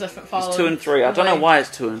fans of Seth MacFarlane. It's 2 and 3. I don't know why it's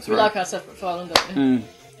 2 and 3. We like our Seth MacFarlane, don't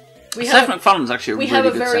we? Seth MacFarlane's actually a really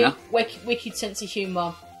good singer. We have a very wicked sense of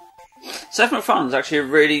humour. Seth MacFarlane's actually a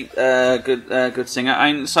really good singer.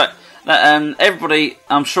 I mean, so everybody,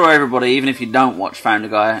 I'm sure everybody, even if you don't watch Family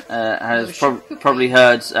Guy, has probably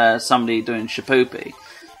heard somebody doing Shapoopy.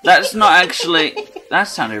 That's not actually... That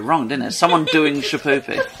sounded wrong, didn't it? Someone doing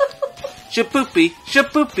Shapoopy. Shapoopy,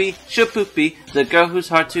 Shapoopy, Shapoopy, the girl who's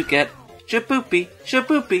hard to get. Shapoopy,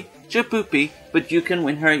 Shapoopy, Shapoopy, but you can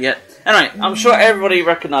win her yet. Anyway, I'm sure everybody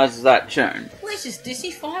recognises that tune. What is this,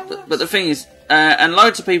 Disney fireworks? But the thing is, and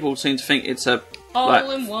loads of people seem to think it's a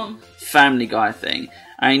all in one Family Guy thing.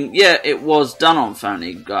 And yeah, it was done on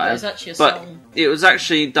Family Guy. It was actually a but song. It was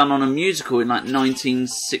actually done on a musical in like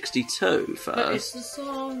 1962 first. But it's the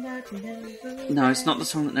song that never No, it's not the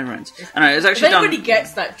song that never ends. I know, it was actually if done... anybody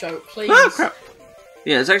gets that joke, please. Oh, crap.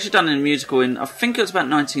 Yeah, it's actually done in a musical in, I think it was about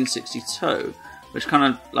 1962, which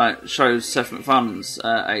kind of like shows Seth MacFarlane's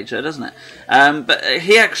age there, doesn't it? But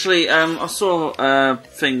he actually, I saw a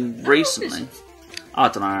thing recently. I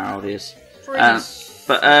don't know how old he is.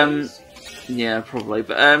 Yeah, probably.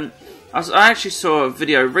 But I actually saw a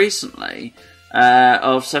video recently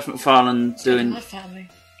of Seth MacFarlane doing... My family.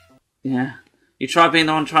 Yeah. You try being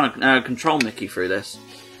the one trying to control Mickey through this.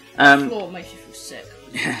 The floor makes you feel sick.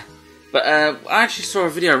 Yeah. But I actually saw a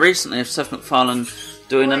video recently of Seth MacFarlane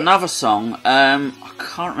doing another song. I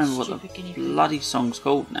can't remember what the bloody song's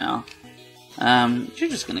called now. You're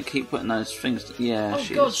just going to keep putting those things... Yeah, oh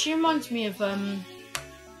god, she reminds me of...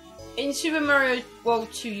 in Super Mario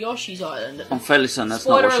World 2 Yoshi's Island... I'm fairly certain that's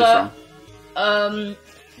not what she's from.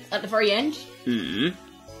 At the very end...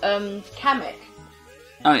 Kamek...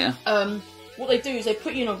 Oh yeah. What they do is they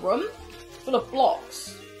put you in a room full of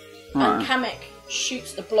blocks, right. and Kamek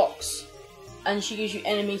shoots the blocks, and she gives you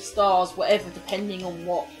enemy stars, whatever, depending on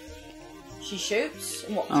what she shoots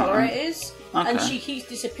and what colour it is. Okay. And she keeps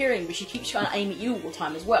disappearing, but she keeps trying to aim at you all the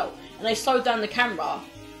time as well. And they slow down the camera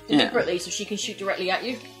deliberately so she can shoot directly at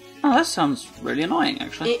you. Oh, that sounds really annoying,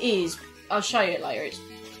 actually. It is. I'll show you it later. It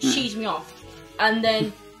cheesed me off. And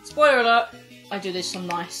then, spoiler alert, I do this some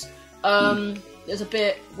nice. There's a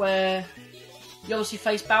bit where you obviously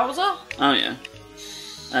face Bowser. Oh yeah.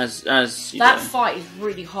 As you that do. fight is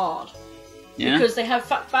really hard. Yeah. Because they have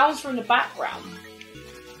Bowser in the background,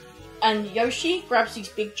 and Yoshi grabs these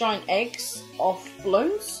big giant eggs off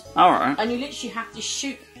balloons. All right. And you literally have to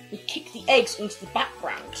shoot and kick the eggs into the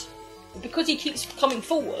background. But because he keeps coming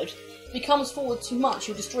forward, if he comes forward too much,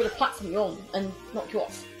 he'll destroy the platform you're on and knock you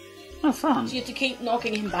off. Oh, fun. So you have to keep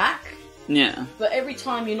knocking him back. Yeah. But every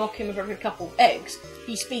time you knock him with every couple of eggs,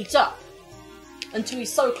 he speeds up. Until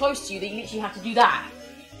he's so close to you that you literally have to do that.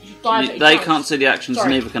 They can't see the actions,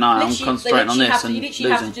 neither can I. I'm concentrating on this and you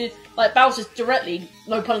literally have to do... Like, Bowser's directly,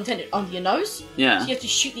 no pun intended, under your nose. Yeah. So you have to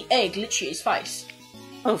shoot the egg literally at his face.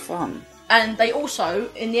 Oh, fun. And they also,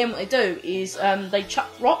 in the end, what they do is they chuck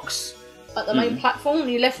rocks at the main platform,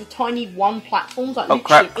 and you're left with tiny one platforms. Like, oh,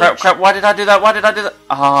 crap. Why did I do that?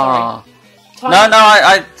 Ah. Sorry. No,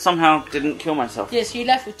 I somehow didn't kill myself. Yeah, so you're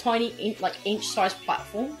left with tiny, inch-sized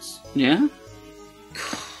platforms. Yeah?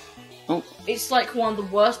 Oh. It's like one of the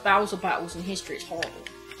worst Bowser battles in history. It's horrible.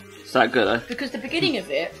 Is that good, eh? Because the beginning of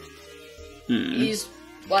it is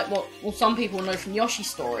like what some people know from Yoshi's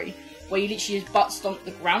story, where you literally just butt stomp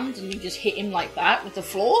the ground and you just hit him like that with the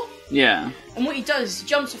floor. Yeah. And what he does is he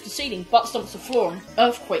jumps off the ceiling, butt stomps the floor, and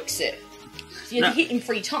earthquakes it. So you have to hit him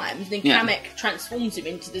 3 times, then Kamek transforms him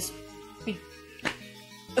into this big...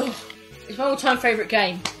 Ugh. It's my all-time favourite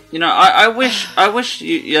game. You know, I wish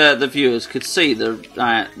you, the viewers could see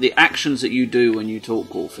the actions that you do when you talk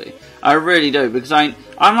Goofy. I really do, because I'm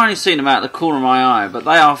only seeing them out the corner of my eye, but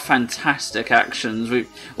they are fantastic actions with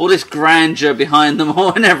all this grandeur behind them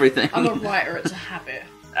all and everything. I'm a writer; it's a habit.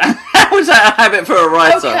 How is that a habit for a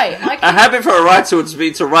writer? Okay, a habit for a writer would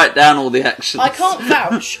be to write down all the actions. I can't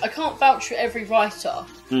vouch for every writer,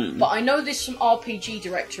 but I know this from RPG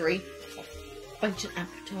Directory. Blatant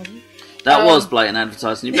advertising. That was blatant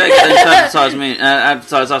advertising. You better get them to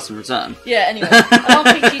advertise us in return. Yeah. Anyway, an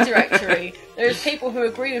RPG Directory. There's people who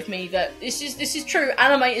agree with me that this is true.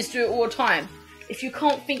 Animators do it all the time. If you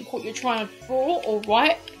can't think what you're trying to draw or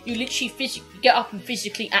write, you literally physically get up and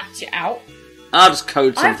physically act it out. I'll just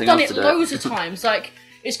code something up to do it. I've done it loads of times. Like,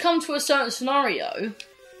 it's come to a certain scenario.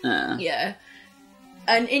 Yeah.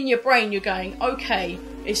 And in your brain, you're going, okay,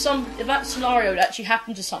 if that scenario actually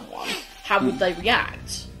happened to someone, how would they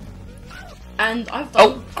react? And I've done...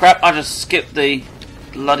 Oh, crap, I just skipped the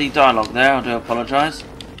bloody dialogue there, I do apologise.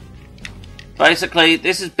 Basically,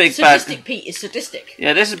 this is Big Bad... Sadistic Pete is sadistic.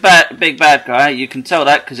 Yeah, this is Big Bad Guy, you can tell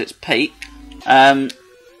that because it's Pete. It's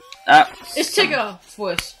Tigger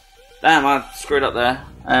voice. Damn, I screwed up there.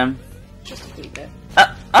 Just a wee bit.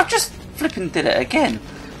 I've just flipping did it again.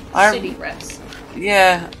 Silly Retz.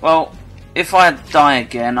 Yeah, well, if I die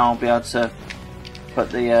again, I'll be able to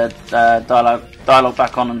put the dialogue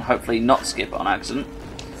back on and hopefully not skip it on accident.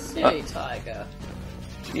 Silly tiger.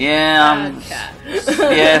 Yeah,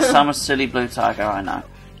 yes, I'm a silly blue tiger, I know.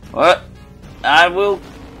 What? I will...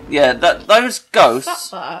 Yeah, those ghosts...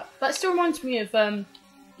 That still reminds me of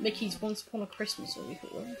Mickey's Once Upon a Christmas, or we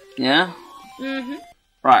call it. Yeah? Mm-hmm.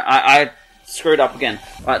 Right, I screwed up again.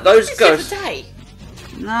 Right, those ghosts... The other day.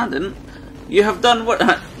 No, I didn't. You have done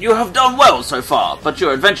well so far, but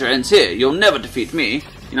your adventure ends here. You'll never defeat me.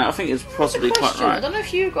 You know, I think it's possibly quite right. I don't know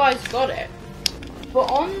if you guys got it, but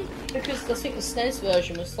because I think the SNES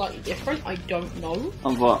version was slightly different. I don't know.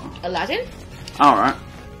 Of what? Aladdin. All right.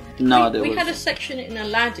 No idea. We had a section in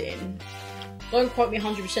Aladdin. Don't quote me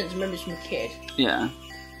 100%. To remember from a kid. Yeah.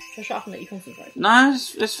 Shall I shut up and let you concentrate? No,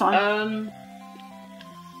 it's fine.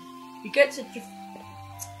 You get to. Did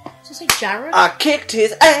I say Jared? I kicked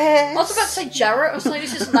his ass! I was about to say Jared. I was saying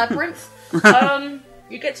this is Labyrinth.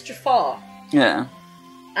 You get to Jafar. Yeah.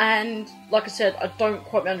 And, like I said, I don't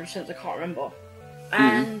quite be 100%, I can't remember.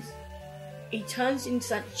 And he turns into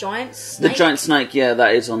that giant snake. The giant snake, yeah,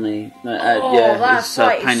 that is on the... that's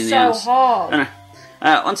right, pain in the so ass. hard.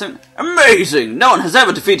 One second. Amazing! No one has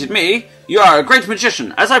ever defeated me! You are a great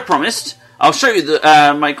magician. As I promised, I'll show you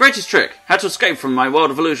my greatest trick. How to escape from my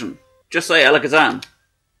world of illusion. Just say Alakazam.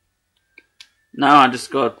 No, I just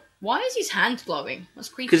got... Why is his hand glowing? That's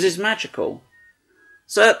creepy. Because it's magical.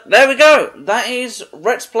 So, there we go. That is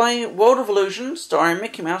Retz Play World of Illusion, starring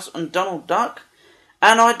Mickey Mouse and Donald Duck.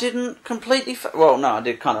 And I didn't completely... well, no, I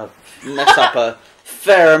did kind of mess up a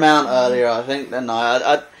fair amount earlier, I think, didn't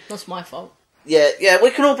I? That's my fault. Yeah,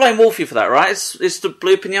 we can all blame Wolfie for that, right? It's the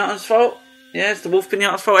Blue Pinata's fault. Yeah, it's the Wolf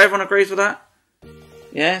Pinata's fault. Everyone agrees with that?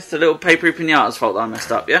 Yeah, it's the little papery Pinata's fault that I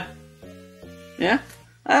messed up, yeah? Yeah?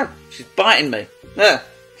 Oh, she's biting me. Yeah.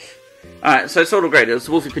 Alright, so it's all agreed. It was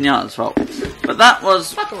the Wolfie Pinata's fault. But that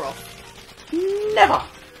was... Fuck her off. Never!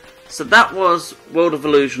 So that was World of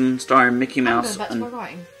Illusion starring Mickey Mouse. I'm going back to my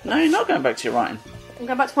writing. No, you're not going back to your writing. I'm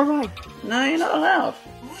going back to my writing. No, you're not allowed.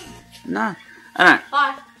 No. Alright.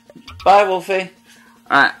 Bye. Bye, Wolfie.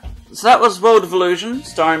 Alright, so that was World of Illusion,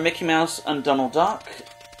 starring Mickey Mouse and Donald Duck.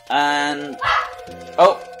 And...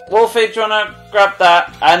 oh, Wolfie, do you want to grab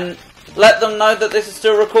that and let them know that this is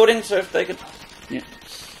still recording, so if they could... yeah.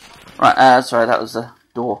 Right, sorry, that was the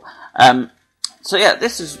door. So yeah,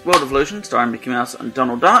 this is World of Illusion, starring Mickey Mouse and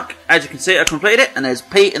Donald Duck. As you can see, I completed it, and there's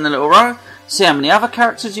Pete in the little row. See how many other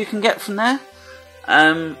characters you can get from there.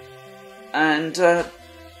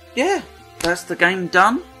 Yeah, that's the game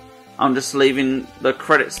done. I'm just leaving the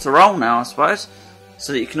credits to roll now, I suppose,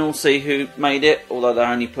 so that you can all see who made it, although they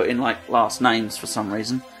only put in, like, last names for some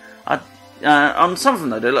reason. On some of them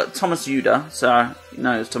they do, like Thomas Yuda, so you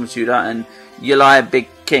know it's Thomas Yuda, and Uli Big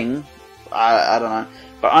King, I don't know.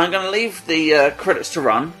 But I'm going to leave the credits to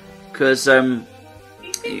run, because... you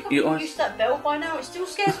used that bell by now? It still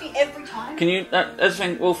scares me every time. Can you,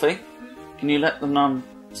 Wolfie, can you let them know I'm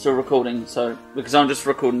still recording, because I'm just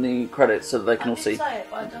recording the credits so that they can all see. Say it,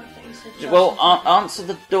 but I don't think you said well, answer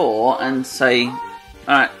the door and say,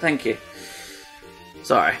 alright, thank you.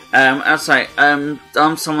 Sorry. I'll say, I'm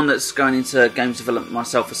someone that's going into games development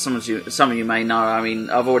myself, as some of you may know. I mean,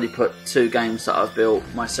 I've already put 2 games that I've built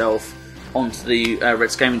myself onto the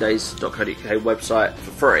Retz Gaming Days.co.uk website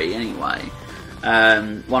for free anyway.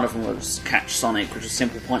 One of them was Catch Sonic, which is a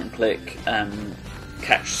simple point and click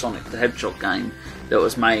Catch Sonic the Hedgehog game that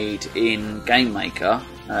was made in Game Maker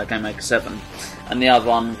 7, and the other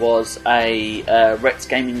one was a Retz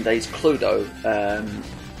Gaming Days Cluedo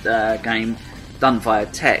game done via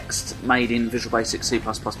text, made in Visual Basic C++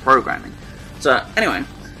 programming. So anyway,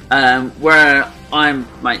 where I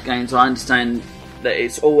make games, I understand that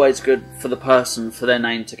it's always good for the person, for their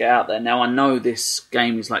name to get out there. Now I know this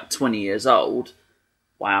game is like 20 years old.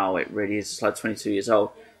 Wow, it really is. It's like 22 years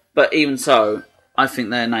old. But even so, I think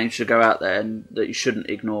their name should go out there, and that you shouldn't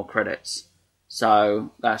ignore credits.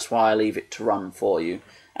 So that's why I leave it to run for you.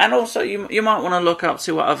 And also, you might want to look up,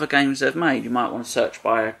 see what other games they've made. You might want to search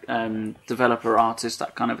by developer, artist,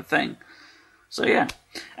 that kind of a thing. So yeah.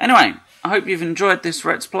 Anyway, I hope you've enjoyed this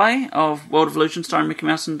Retz Play of World of Illusion starring Mickey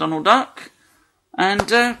Mouse and Donald Duck. And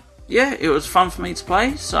yeah, it was fun for me to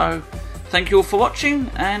play. So thank you all for watching,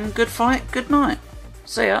 and good fight, good night.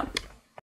 See ya.